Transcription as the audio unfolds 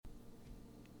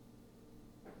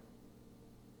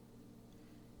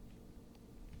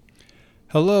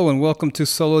Hello and welcome to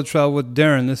Solo Travel with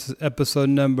Darren. This is episode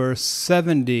number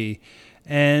 70.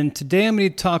 And today I'm going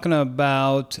to be talking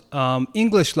about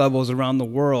English levels around the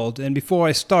world. And before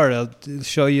I start, I'll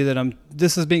show you that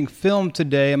this is being filmed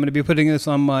today. I'm going to be putting this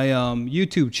on my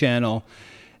YouTube channel.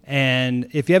 And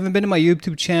if you haven't been to my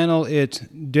YouTube channel, it's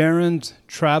Darren's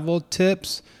Travel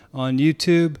Tips on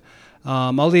YouTube.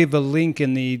 I'll leave a link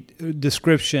in the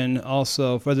description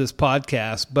also for this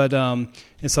podcast. But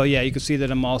and so you can see that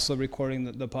I'm also recording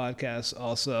the podcast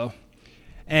also.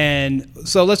 And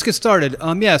so let's get started. So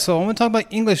I want to talk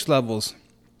about English levels.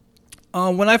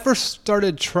 When I first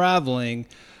started traveling,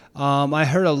 I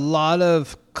heard a lot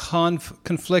of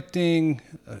conflicting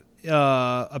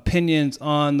opinions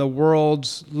on the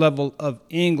world's level of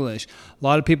English. A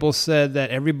lot of people said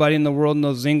that everybody in the world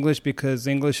knows English because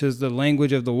English is the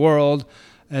language of the world.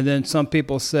 And then some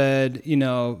people said,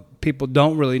 people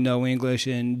don't really know English.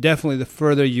 And definitely the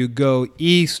further you go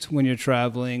east when you're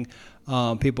traveling,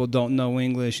 people don't know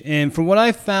English. And from what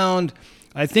I found,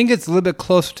 I think it's a little bit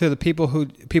closer to the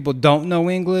people don't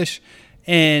know English.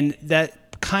 And that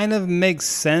kind of makes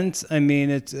sense.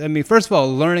 First of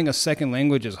all, learning a second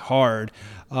language is hard.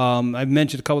 I've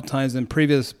mentioned a couple times in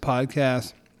previous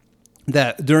podcasts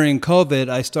that during COVID,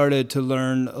 I started to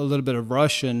learn a little bit of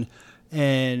Russian,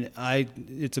 and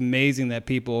it's amazing that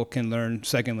people can learn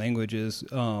second languages,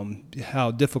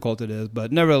 how difficult it is,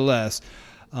 but nevertheless,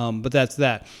 but that's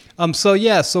that.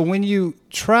 So when you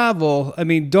travel,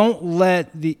 don't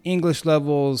let the English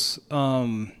levels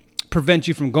prevent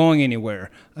you from going anywhere.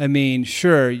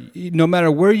 Sure, no matter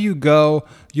where you go,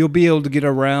 you'll be able to get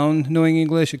around knowing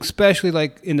English, especially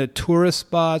like in the tourist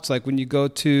spots, like when you go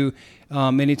to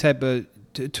any type of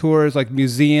tours like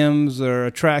museums or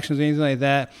attractions or anything like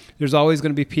that. There's always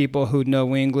going to be people who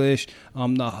know English.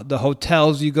 The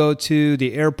hotels you go to,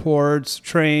 the airports,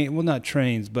 not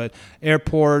trains, but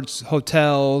airports,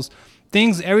 hotels,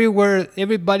 things everywhere.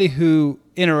 Everybody who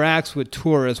interacts with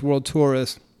tourists, world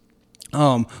tourists,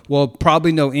 will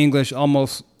probably know English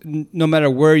almost no matter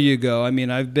where you go.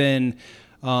 I've been,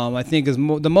 I think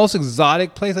the most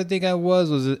exotic place I think I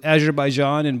was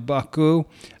Azerbaijan in Baku,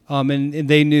 and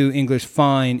they knew English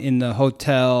fine in the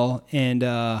hotel and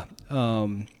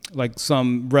like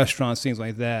some restaurants, things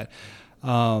like that.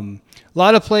 A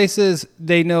lot of places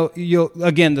they know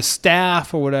the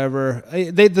staff or whatever.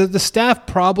 The staff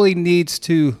probably needs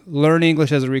to learn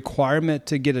English as a requirement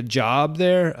to get a job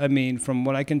there. From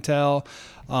what I can tell,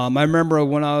 I remember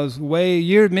when I was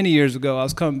many years ago, I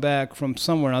was coming back from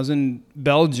somewhere. And I was in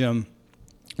Belgium,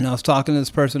 and I was talking to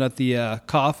this person at the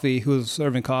who was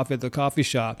serving coffee at the coffee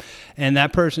shop, and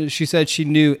that person, she said she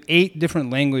knew 8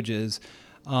 different languages.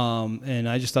 And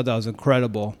I just thought that was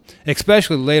incredible,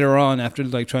 especially later on after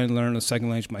trying to learn a second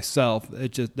language myself.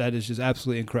 That is just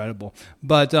absolutely incredible.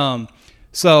 But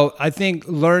so I think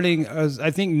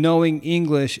knowing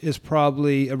English is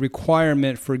probably a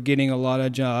requirement for getting a lot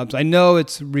of jobs. I know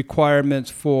it's requirements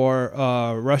for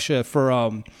Russia for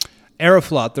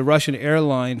Aeroflot, the Russian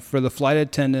airline, for the flight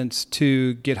attendants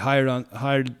to get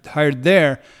hired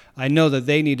there. I know that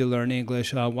they need to learn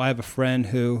English. I have a friend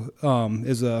who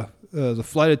is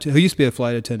who used to be a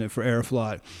flight attendant for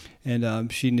Aeroflot, and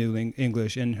she knew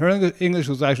English, and her English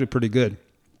was actually pretty good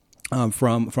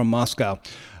from Moscow.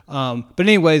 But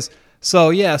anyways,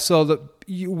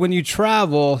 when you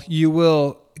travel, you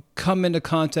will come into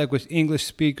contact with English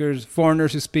speakers,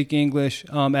 foreigners who speak English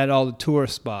at all the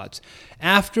tourist spots.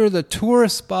 After the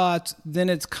tourist spots, then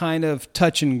it's kind of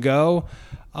touch and go.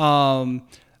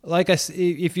 Like I said,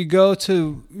 if you go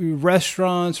to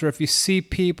restaurants or if you see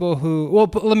people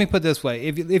let me put it this way.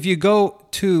 If you go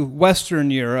to Western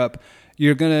Europe,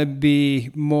 you're going to be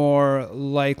more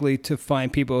likely to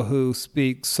find people who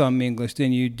speak some English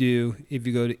than you do if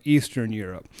you go to Eastern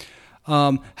Europe.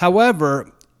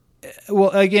 However,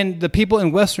 again, the people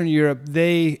in Western Europe,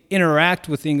 they interact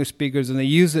with English speakers and they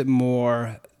use it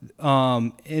more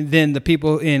than the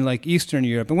people in like Eastern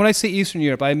Europe. And when I say Eastern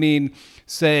Europe, I mean,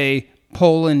 say,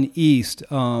 Poland East,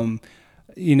 I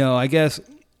guess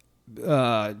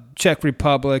Czech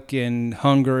Republic and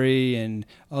Hungary and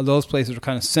those places are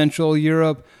kind of Central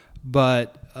Europe,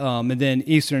 but and then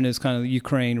Eastern is kind of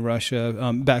Ukraine,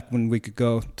 Russia, back when we could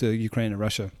go to Ukraine and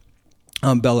Russia,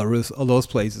 Belarus, all those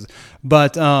places.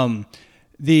 But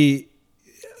the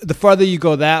farther you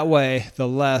go that way, the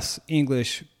less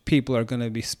English people are going to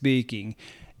be speaking.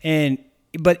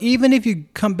 But even if you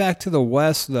come back to the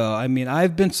West, though,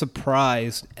 I've been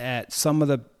surprised at some of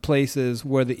the places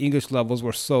where the English levels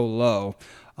were so low.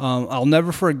 I'll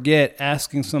never forget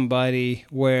asking somebody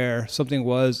where something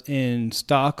was in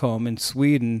Stockholm in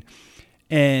Sweden,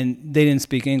 and they didn't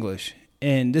speak English.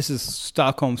 and this is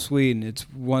Stockholm, Sweden. It's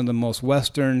one of the most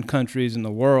Western countries in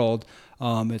the world.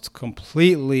 It's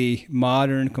completely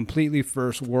modern, completely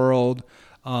first world.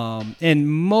 And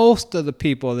most of the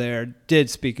people there did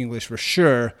speak English for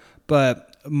sure,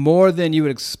 but more than you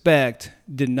would expect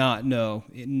did not know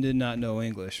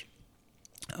English.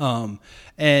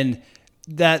 And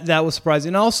that was surprising.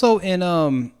 And also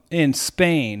in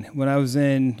Spain, when I was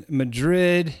in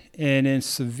Madrid and in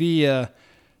Sevilla,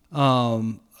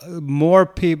 more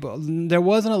people. There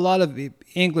wasn't a lot of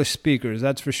English speakers,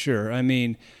 that's for sure. I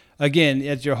mean, again,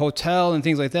 at your hotel and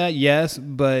things like that, yes,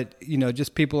 but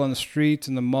just people on the streets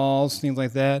and the malls, things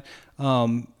like that.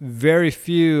 Very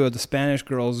few of the Spanish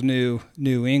girls knew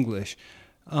English.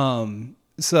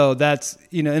 So that's,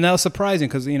 and that was surprising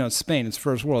because, it's Spain, it's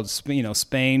first world.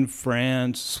 Spain,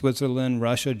 France, Switzerland,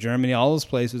 Russia, Germany, all those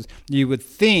places. You would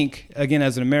think, again,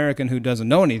 as an American who doesn't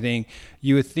know anything,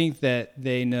 you would think that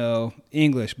they know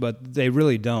English, but they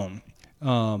really don't,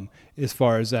 as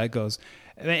far as that goes.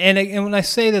 And when I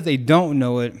say that they don't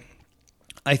know it,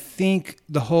 I think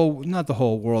not the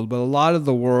whole world, but a lot of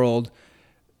the world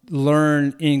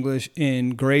learn English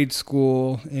in grade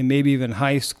school and maybe even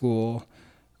high school.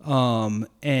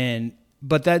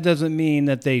 But that doesn't mean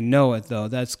that they know it, though.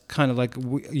 That's kind of like,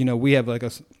 we have like a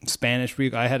Spanish.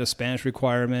 I had a Spanish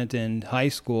requirement in high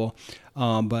school,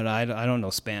 but I don't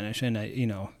know Spanish, and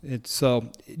it's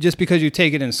so just because you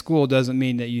take it in school doesn't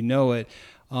mean that you know it,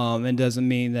 and doesn't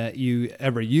mean that you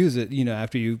ever use it,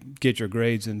 after you get your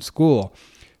grades in school.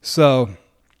 So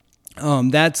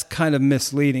that's kind of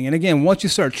misleading. And again, once you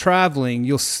start traveling,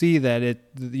 you'll see that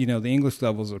the English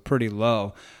levels are pretty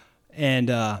low.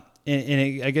 I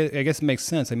guess it makes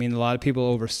sense. I mean, a lot of people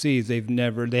overseas, they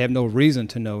have no reason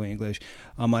to know English.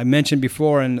 I mentioned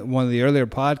before in one of the earlier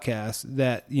podcasts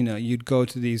that, you'd go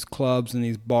to these clubs and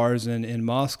these bars in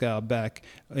Moscow back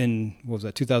in,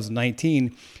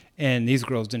 2019, and these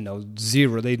girls they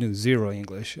knew zero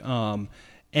English.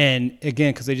 And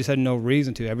again, because they just had no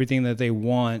reason to. Everything that they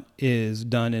want is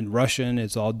done in Russian.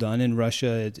 It's all done in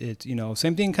Russia. It's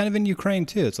same thing kind of in Ukraine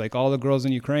too. It's like all the girls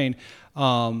in Ukraine,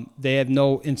 they have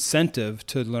no incentive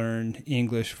to learn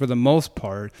English for the most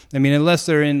part. I mean, unless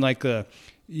they're in like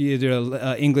either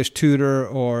an English tutor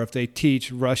or if they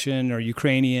teach Russian or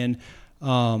Ukrainian,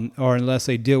 or unless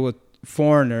they deal with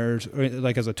foreigners or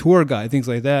like as a tour guide, things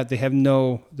like that. They have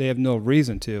no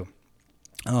reason to.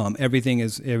 Everything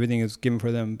is given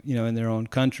for them, in their own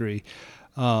country.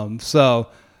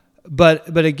 But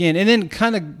again, and then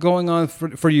kind of going on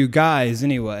for you guys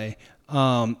anyway,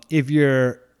 if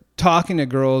you're talking to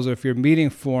girls or if you're meeting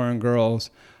foreign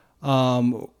girls,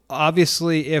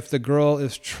 obviously if the girl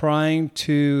is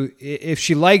if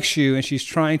she likes you and she's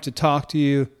trying to talk to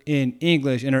you in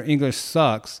English and her English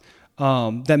sucks,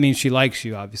 that means she likes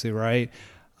you, obviously, right?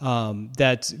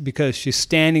 That's because she's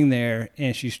standing there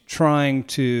and she's trying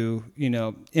to,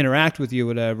 interact with you,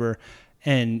 whatever,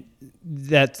 and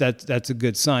that's a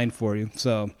good sign for you.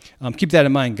 So keep that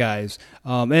in mind, guys.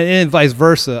 And vice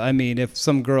versa. I mean, if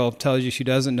some girl tells you she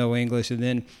doesn't know English and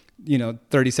then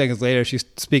 30 seconds later she's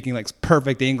speaking like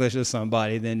perfect English to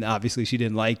somebody, then obviously she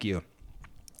didn't like you.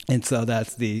 And so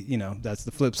that's the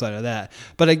flip side of that.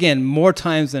 But again, more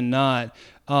times than not,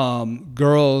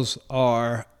 girls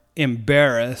are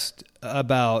embarrassed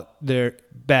about their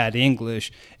bad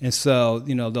English, and so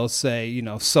they'll say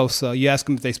so. You ask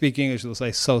them if they speak English, they'll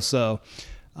say so,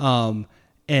 and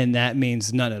that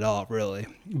means none at all, really.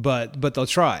 But they'll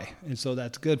try, and so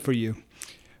that's good for you.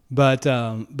 But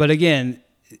again,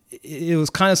 it was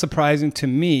kind of surprising to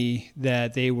me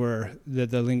that the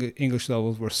English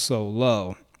levels were so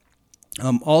low.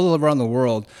 All around the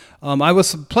world. I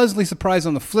was pleasantly surprised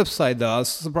on the flip side, though. I was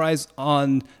surprised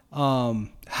on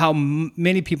how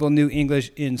many people knew English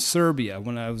in Serbia.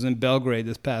 When I was in Belgrade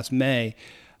this past May,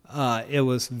 it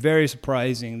was very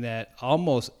surprising that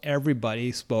almost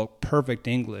everybody spoke perfect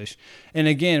English. And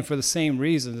again, for the same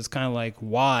reason, it's kind of like,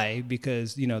 why?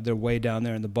 Because, they're way down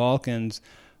there in the Balkans,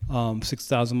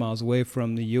 6,000 miles away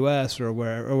from the U.S. or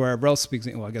wherever else speaks.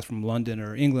 Well, I guess from London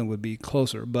or England would be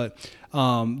closer. But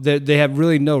they have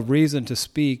really no reason to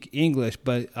speak English.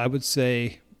 But I would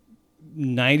say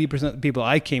 90% of the people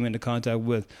I came into contact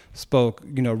with spoke,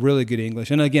 really good English.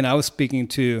 And again, I was speaking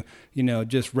to,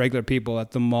 just regular people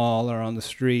at the mall or on the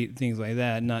street, things like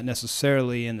that, not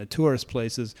necessarily in the tourist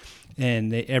places.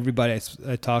 And everybody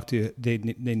I talked to, they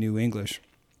knew English.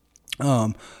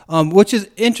 Which is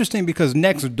interesting because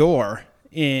next door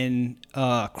in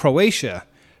Croatia,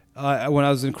 when I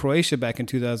was in Croatia back in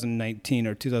 2019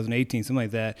 or 2018, something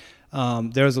like that,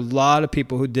 there was a lot of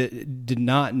people who did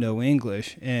not know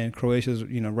English, and Croatia is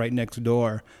right next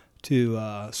door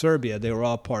Serbia. They were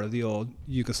all part of the old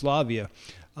Yugoslavia,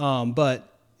 but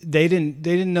they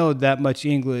didn't know that much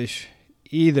English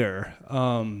either.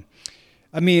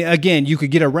 I mean, again, you could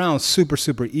get around super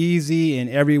easy, and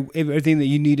everything that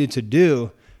you needed to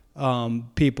do,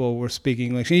 people were speaking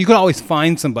English. And you could always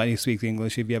find somebody who speaks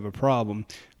English if you have a problem,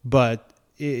 but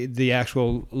the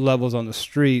actual levels on the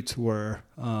streets were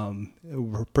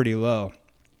pretty low.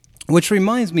 Which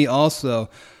reminds me also,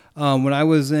 when I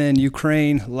was in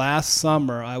Ukraine last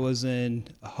summer, I was in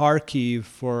Kharkiv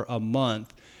for a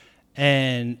month,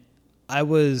 and I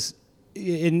was.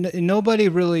 And nobody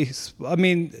really, I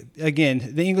mean,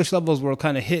 again, the English levels were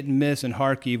kind of hit and miss in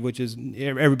Kharkiv, which is,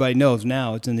 everybody knows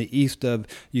now, it's in the east of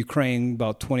Ukraine,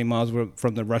 about 20 miles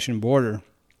from the Russian border.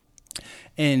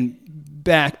 And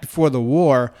back before the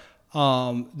war,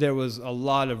 there was a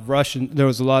lot of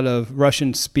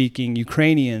Russian-speaking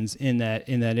Ukrainians in that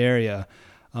area.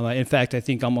 In fact, I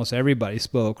think almost everybody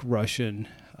spoke Russian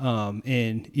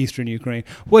in eastern Ukraine,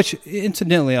 which,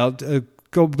 incidentally, I'll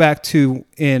go back to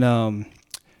in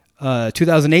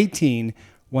 2018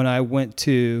 when I went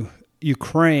to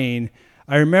Ukraine.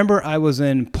 I remember I was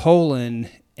in Poland,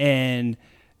 and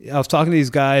I was talking to these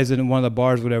guys in one of the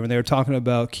bars, whatever, and they were talking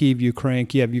about Kyiv, Ukraine.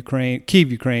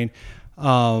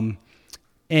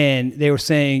 And they were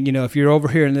saying, if you're over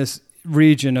here in this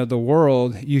region of the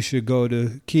world, you should go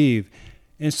to Kyiv.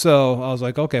 And so I was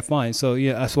like, okay, fine. So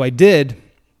so I did.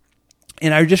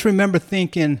 And I just remember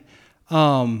thinking,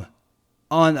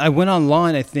 I went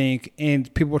online, I think,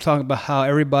 and people were talking about how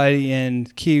everybody in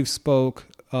Kyiv spoke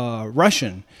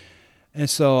Russian. And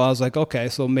so I was like, okay,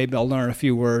 so maybe I'll learn a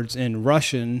few words in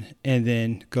Russian and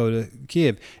then go to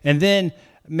Kyiv. And then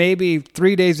maybe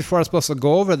 3 days before I was supposed to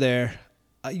go over there,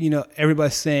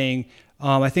 everybody's saying,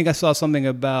 I think I saw something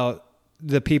about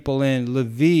the people in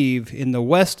Lviv in the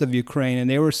west of Ukraine, and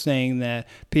they were saying that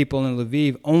people in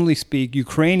Lviv only speak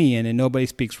Ukrainian and nobody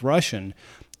speaks Russian.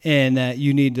 And that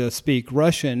you need to speak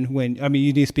Russian you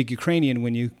need to speak Ukrainian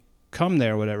when you come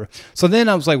there or whatever. So then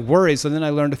I was like worried. So then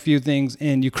I learned a few things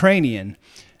in Ukrainian.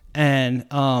 And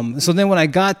so then when I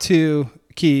got to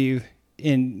Kyiv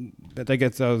I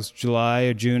guess that was July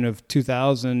or June of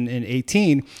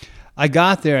 2018, I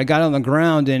got on the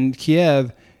ground in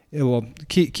Kyiv,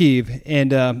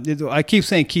 and I keep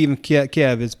saying Kyiv and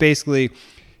Kiev. It's basically,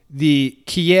 the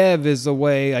Kiev is the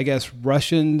way, I guess,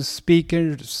 Russian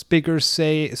speakers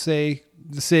say the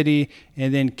city,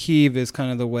 and then Kyiv is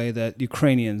kind of the way that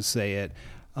Ukrainians say it,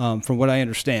 from what I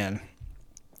understand.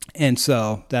 And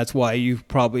so that's why you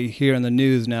probably hear in the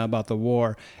news now about the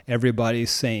war,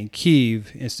 everybody's saying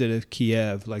Kyiv instead of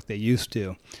Kiev like they used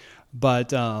to.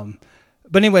 But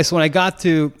anyway, so when I got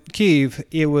to Kyiv,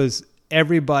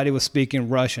 everybody was speaking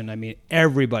Russian. I mean,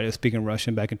 everybody was speaking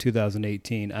Russian back in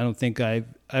 2018. I don't think I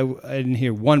didn't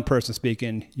hear one person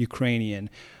speaking Ukrainian.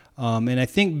 And I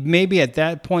think maybe at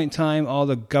that point in time, all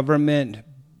the government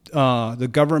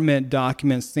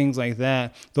documents, things like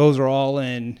that, those are all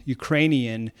in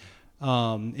Ukrainian.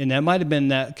 And that might have been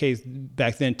that case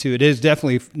back then too. It is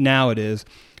definitely, now it is.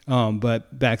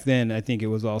 But back then, I think it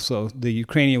was also, the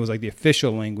Ukrainian was like the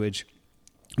official language.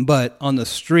 But on the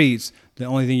streets, the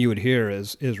only thing you would hear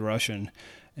is Russian.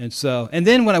 And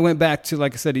then when I went back to,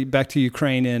 like I said, back to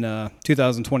Ukraine in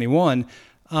 2021,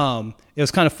 it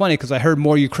was kind of funny because I heard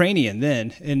more Ukrainian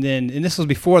then. And this was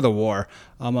before the war.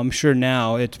 I'm sure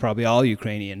now it's probably all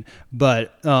Ukrainian.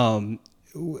 But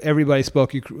everybody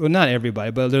spoke, well, not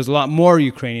everybody, but there's a lot more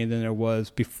Ukrainian than there was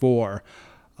before.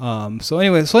 So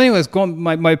anyways,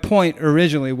 my point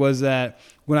originally was that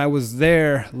when I was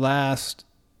there last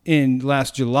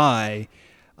July,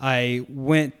 I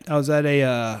was at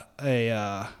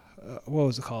what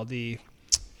was it called? The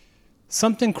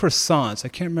something croissants. I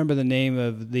can't remember the name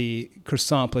of the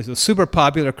croissant place. It was a super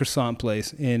popular croissant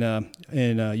place in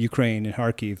Ukraine, in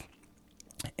Kharkiv.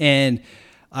 And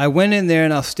I went in there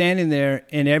and I was standing there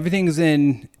and everything's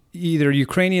in either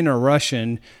Ukrainian or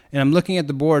Russian. And I'm looking at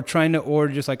the board trying to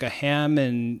order just like a ham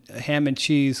and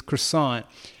cheese croissant.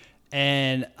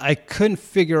 And I couldn't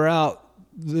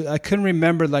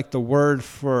remember like the word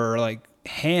for like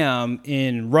ham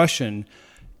in Russian.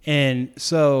 And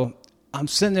so I'm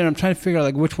sitting there and I'm trying to figure out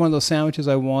like which one of those sandwiches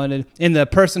I wanted. And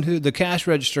the cash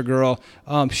register girl,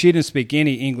 she didn't speak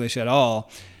any English at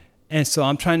all. And so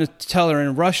I'm trying to tell her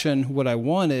in Russian what I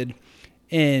wanted.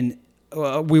 And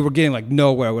we were getting like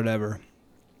nowhere, whatever.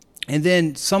 And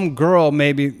then some girl,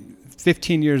 maybe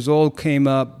 15 years old, came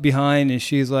up behind and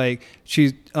she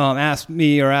asked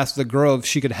me or asked the girl if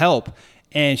she could help.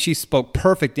 And she spoke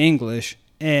perfect English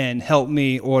and helped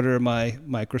me order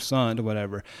my croissant or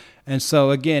whatever. And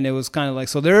so, again, it was kind of like,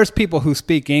 so there's people who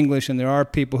speak English and there are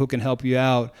people who can help you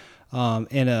out.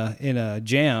 in a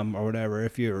jam or whatever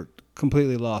if you're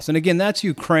completely lost. And again, that's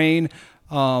Ukraine.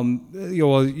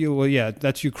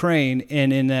 That's Ukraine,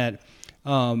 and in that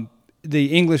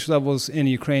the English levels in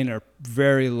Ukraine are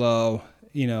very low,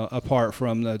 apart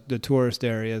from the tourist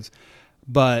areas.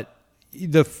 But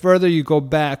the further you go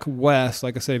back west,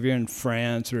 like I said, if you're in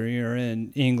France or you're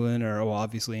in England,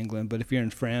 obviously England, but if you're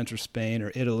in France or Spain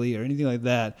or Italy or anything like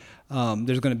that,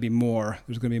 there's going to be more.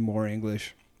 There's going to be more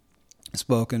English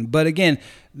spoken. But again,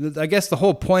 I guess the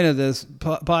whole point of this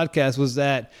podcast was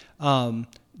that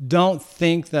don't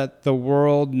think that the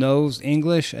world knows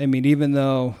English. I mean, even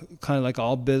though kind of like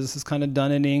all business is kind of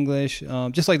done in English,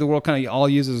 just like the world kind of all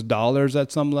uses dollars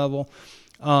at some level.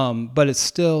 But it's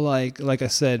still like I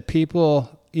said,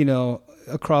 people,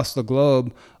 across the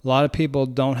globe, a lot of people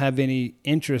don't have any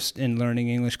interest in learning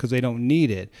English because they don't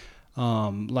need it.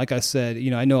 Like I said,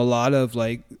 I know a lot of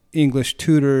like English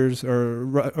tutors or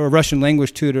Russian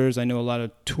language tutors. I know a lot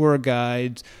of tour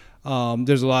guides.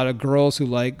 There's a lot of girls who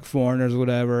like foreigners or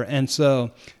whatever. And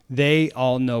so they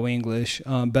all know English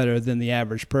better than the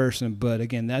average person. But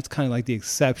again, that's kind of like the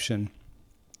exception.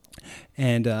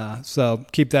 And so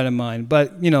keep that in mind.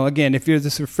 But, again, if this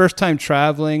is your first time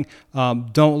traveling,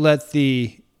 don't let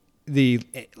the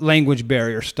language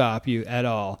barrier stop you at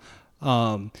all.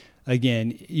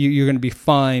 Again, you're going to be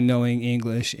fine knowing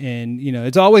English. And,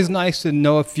 it's always nice to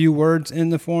know a few words in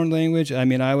the foreign language. I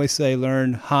mean, I always say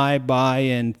learn hi, bye,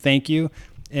 and thank you.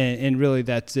 And really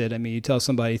that's it. I mean, you tell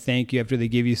somebody thank you after they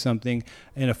give you something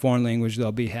in a foreign language,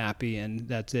 they'll be happy, and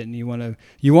that's it. And you want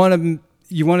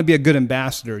to be a good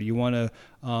ambassador. You want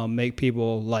to make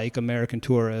people like American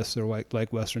tourists or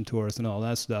like Western tourists and all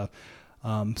that stuff.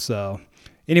 So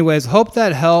anyways, hope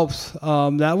that helps.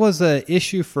 That was an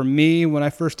issue for me when I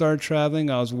first started traveling.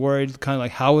 I was worried kind of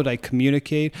like how would I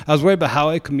communicate. I was worried about how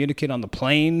I communicate on the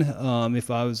plane,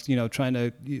 if I was trying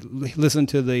to listen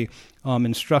to the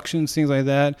instructions, things like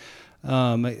that.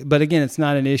 But again, it's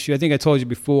not an issue. I think I told you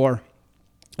before,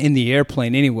 in the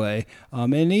airplane anyway.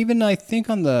 And even I think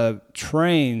on the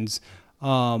trains,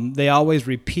 they always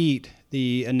repeat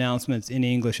the announcements in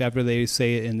English after they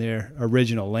say it in their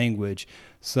original language.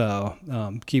 So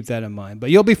keep that in mind.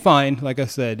 But you'll be fine. Like I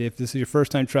said, if this is your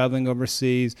first time traveling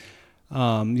overseas,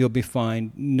 you'll be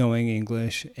fine knowing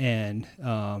English, and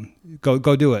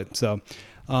go do it. So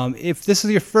if this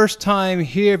is your first time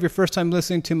here, if your first time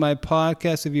listening to my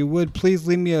podcast, if you would, please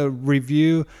leave me a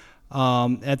review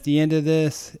at the end of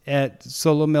this at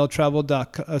Solo Male Travel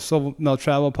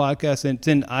podcast. And it's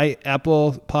in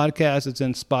Apple Podcasts, it's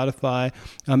in Spotify,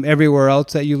 everywhere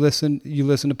else that you listen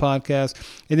to podcasts.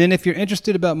 And then if you're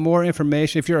interested about more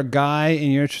information, if you're a guy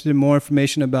and you're interested in more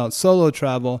information about solo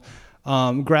travel,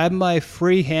 grab my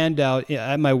free handout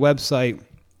at my website.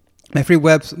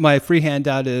 My free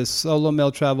handout is Solo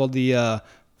Male Travel, the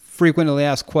frequently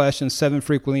asked questions, 7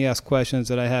 frequently asked questions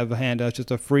that I have a handout,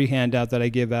 just a free handout that I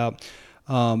give out,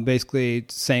 basically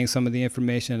saying some of the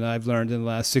information that I've learned in the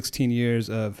last 16 years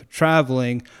of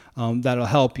traveling that'll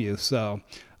help you. So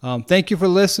thank you for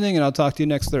listening, and I'll talk to you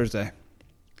next Thursday.